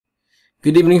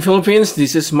Good evening, Philippines.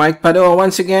 This is Mike Padua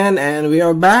once again, and we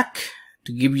are back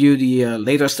to give you the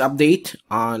latest update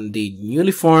on the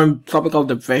newly formed tropical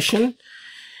depression.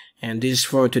 And this is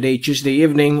for today, Tuesday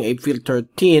evening, April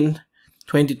 13,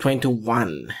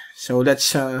 2021. So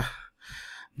let's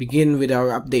begin with our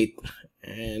update.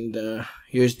 And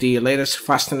here's the latest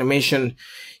fast animation.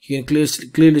 You can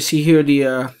clearly see here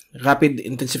the rapid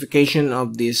intensification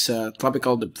of this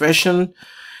tropical depression.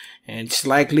 And it's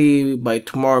likely by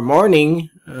tomorrow morning,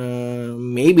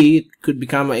 maybe it could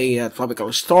become a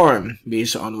tropical storm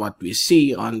based on what we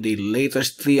see on the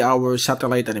latest 3-hour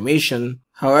satellite animation.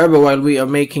 However, while we are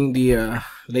making the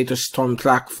latest storm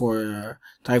track for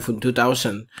Typhoon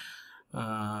 2000,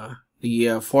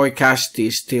 the forecast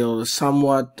is still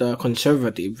somewhat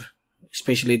conservative,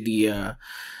 especially the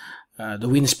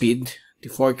wind speed. The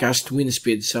forecast wind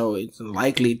speed, so it's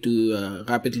likely to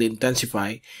rapidly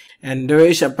intensify, and there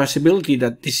is a possibility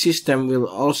that this system will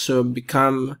also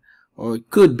become or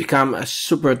could become a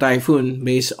super typhoon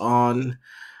based on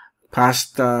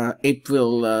past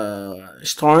April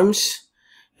storms,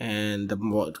 and the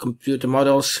computer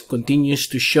models continues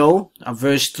to show a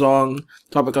very strong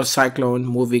tropical cyclone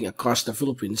moving across the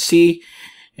Philippine Sea.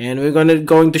 And we're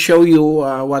going to show you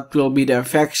what will be the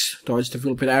effects towards the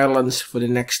Philippine Islands for the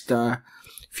next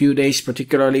few days,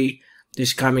 particularly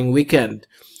this coming weekend.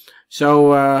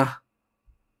 So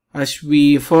as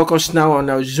we focus now on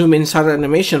our zoom in satellite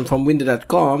animation from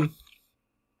windy.com,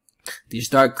 this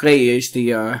dark gray is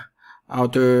the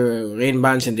outer rain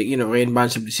bands and the inner rain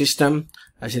bands of the system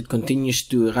as it continues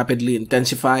to rapidly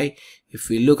intensify. If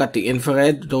we look at the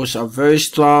infrared, those are very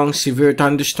strong, severe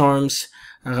thunderstorms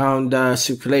around the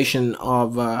circulation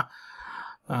of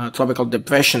tropical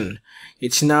depression.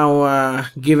 It's now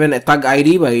given a tag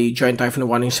ID by Joint Typhoon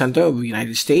Warning Center of the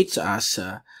United States as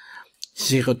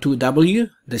 02W,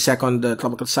 the second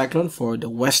tropical cyclone for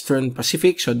the Western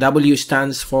Pacific. So W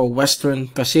stands for Western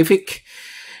Pacific.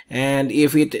 And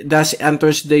if it does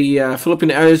enters the Philippine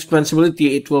area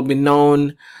responsibility, it will be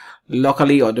known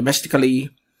locally or domestically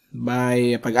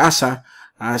by Pag-asa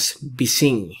as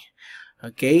Bising.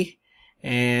 Okay?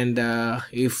 And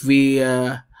if we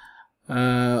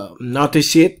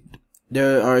notice it,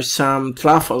 there are some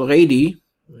trough already.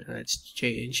 Let's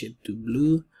change it to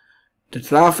blue. The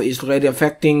trough is already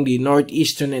affecting the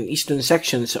northeastern and eastern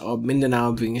sections of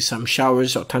Mindanao, bringing some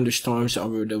showers or thunderstorms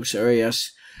over those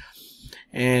areas.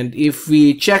 And if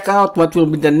we check out what will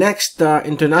be the next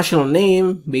international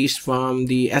name based from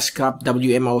the SCAP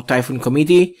WMO Typhoon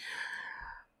Committee,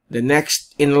 the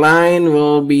next in line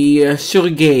will be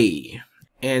Surgay.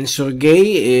 And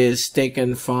Surgay is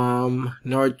taken from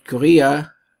North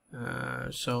Korea.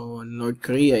 So North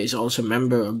Korea is also a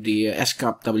member of the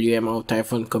SCAP WMO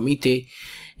Typhoon Committee.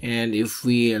 And if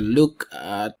we look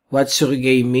at what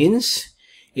Surgay means,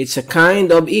 it's a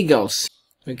kind of eagles.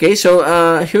 Okay,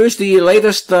 so here's the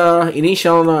latest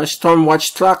initial storm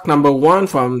watch track number 1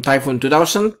 from Typhoon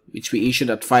 2000, which we issued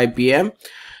at 5 p.m.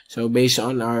 So based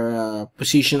on our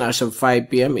position as of 5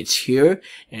 p.m., it's here.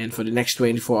 And for the next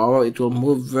 24 hours, it will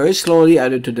move very slowly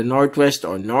either to the northwest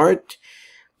or north.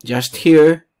 Just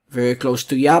here, very close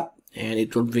to Yap. And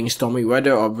it will bring stormy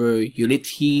weather over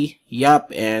Ulithi, Yap,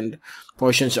 and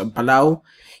portions of Palau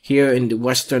here in the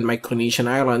western Micronesian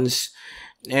Islands.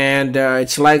 And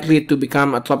it's likely to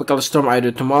become a tropical storm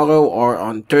either tomorrow or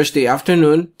on Thursday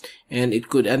afternoon. And it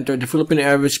could enter the Philippine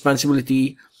area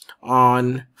responsibility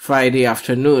on Friday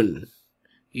afternoon.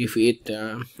 If it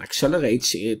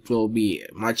accelerates, it will be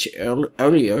much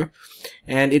earlier,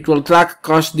 and it will track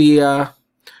across the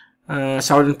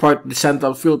southern part of the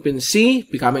central Philippine Sea,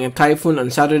 becoming a typhoon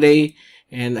on Saturday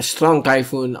and a strong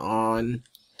typhoon on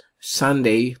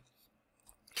Sunday.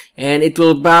 And it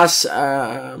will pass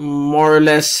more or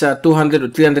less 200 or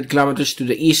 300 kilometers to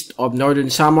the east of northern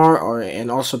Samar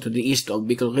and also to the east of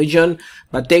Bicol region.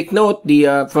 But take note,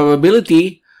 the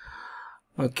probability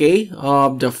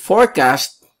of the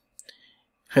forecast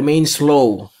remains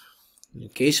low.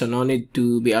 Okay, so no need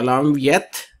to be alarmed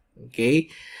yet. Okay,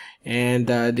 and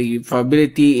the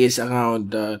probability is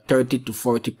around 30 to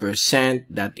 40%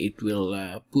 that it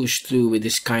will push through with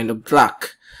this kind of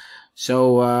track.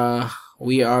 So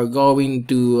we are going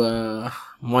to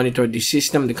monitor the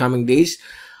system the coming days.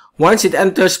 Once it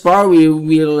enters PAR, we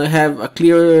will have a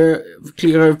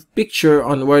clearer picture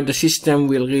on where the system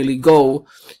will really go,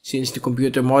 since the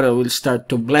computer model will start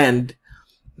to blend.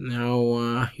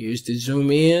 Now, here's the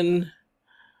zoom in.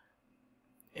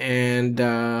 And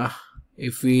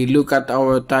if we look at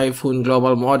our Typhoon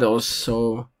global models,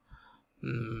 so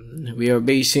we are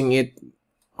basing it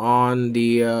on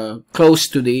the close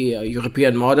to the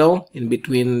European model, in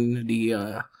between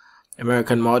the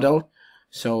American model.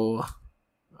 So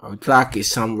our track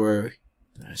is somewhere,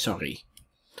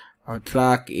 our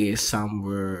track is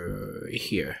somewhere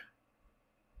here.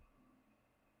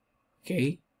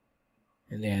 Okay,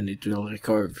 and then it will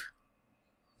recurve.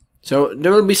 So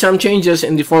there will be some changes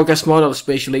in the forecast model,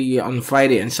 especially on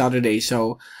Friday and Saturday.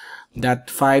 So that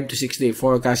 5 to 6 day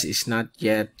forecast is not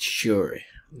yet sure.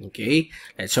 Okay,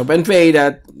 let's hope and pray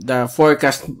that the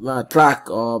forecast track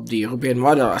of the European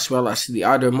model as well as the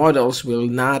other models will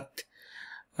not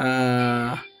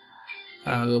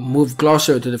move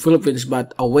closer to the Philippines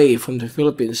but away from the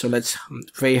Philippines. So let's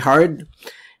pray hard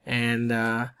and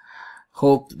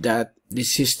hope that the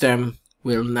system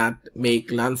will not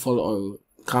make landfall or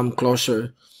come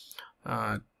closer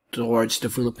towards the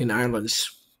Philippine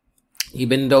Islands.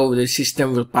 Even though the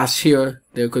system will pass here,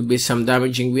 there could be some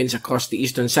damaging winds across the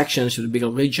eastern sections of the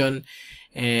Bicol region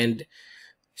and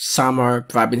summer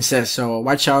provinces. So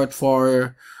watch out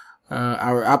for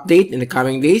our update in the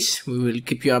coming days. We will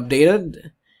keep you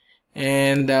updated.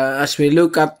 And as we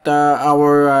look at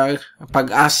our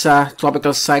Pag-asa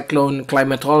tropical cyclone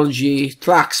climatology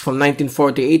tracks from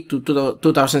 1948 to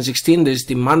 2016, there's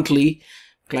the monthly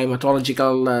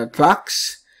climatological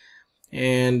tracks.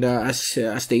 And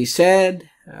as they said,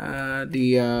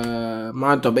 the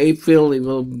month of April, we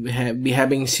will be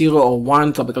having 0 or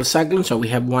 1 tropical cyclone. So we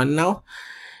have 1 now.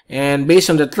 And based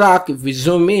on the track, if we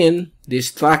zoom in,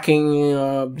 this tracking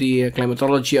of the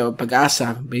climatology of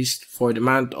Pag-asa based for the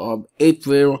month of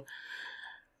April,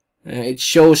 it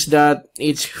shows that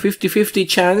it's 50-50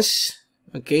 chance,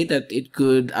 okay, that it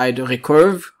could either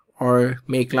recurve or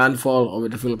make landfall over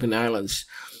the Philippine Islands.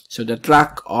 So the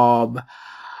track of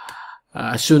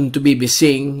soon to be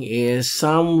Bising is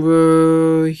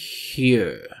somewhere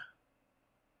here.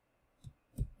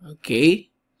 Okay,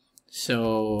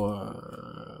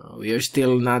 so we are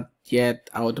still not yet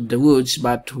out of the woods,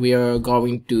 but we are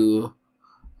going to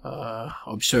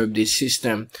observe this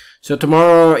system. So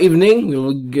tomorrow evening we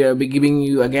will be giving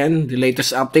you again the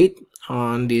latest update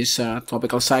on this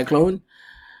tropical cyclone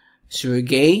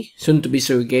Sergei, soon to be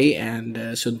Sergei,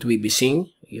 and soon to be Bising,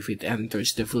 if it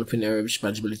enters the Philippine area of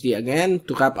responsibility. Again,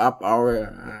 to wrap up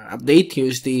our update,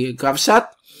 here's the GovSat.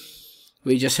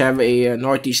 We just have a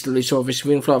northeasterly surface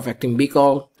wind flow affecting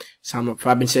Bicol, some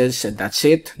provinces, and that's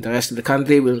it. The rest of the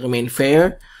country will remain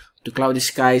fair to cloudy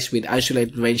skies with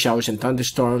isolated rain showers and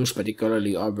thunderstorms,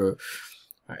 particularly over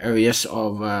areas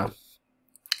of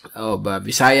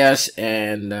Visayas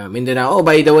and Mindanao. Oh,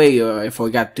 by the way, I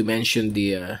forgot to mention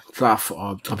the trough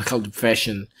of tropical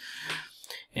depression,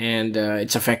 and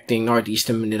it's affecting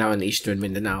northeastern Mindanao and eastern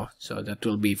Mindanao. So that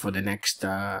will be for the next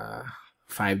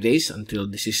 5 days until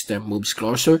the system moves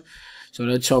closer. So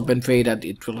let's hope and pray that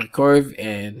it will recurve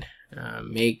and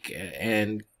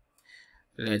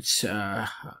let's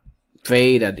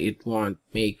pray that it won't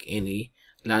make any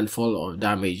landfall or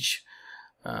damage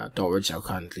towards our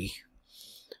country.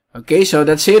 Okay, so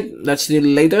that's it. That's the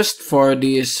latest for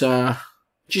this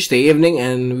Tuesday evening,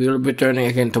 and we'll be returning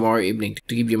again tomorrow evening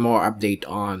to give you more update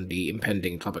on the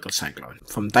impending tropical cyclone.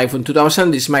 From Typhoon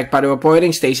 2000, this is Mike Padua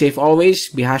reporting. Stay safe always.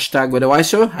 Be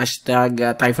 #weatherwiser,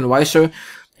 #TyphoonWiser.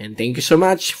 And thank you so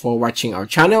much for watching our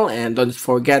channel. And don't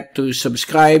forget to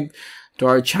subscribe to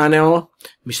our channel,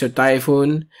 Mr.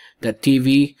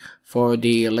 Typhoon.tv, for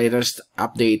the latest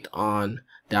update on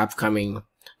the upcoming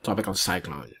tropical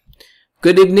cyclone.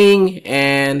 Good evening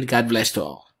and God bless to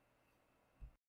all.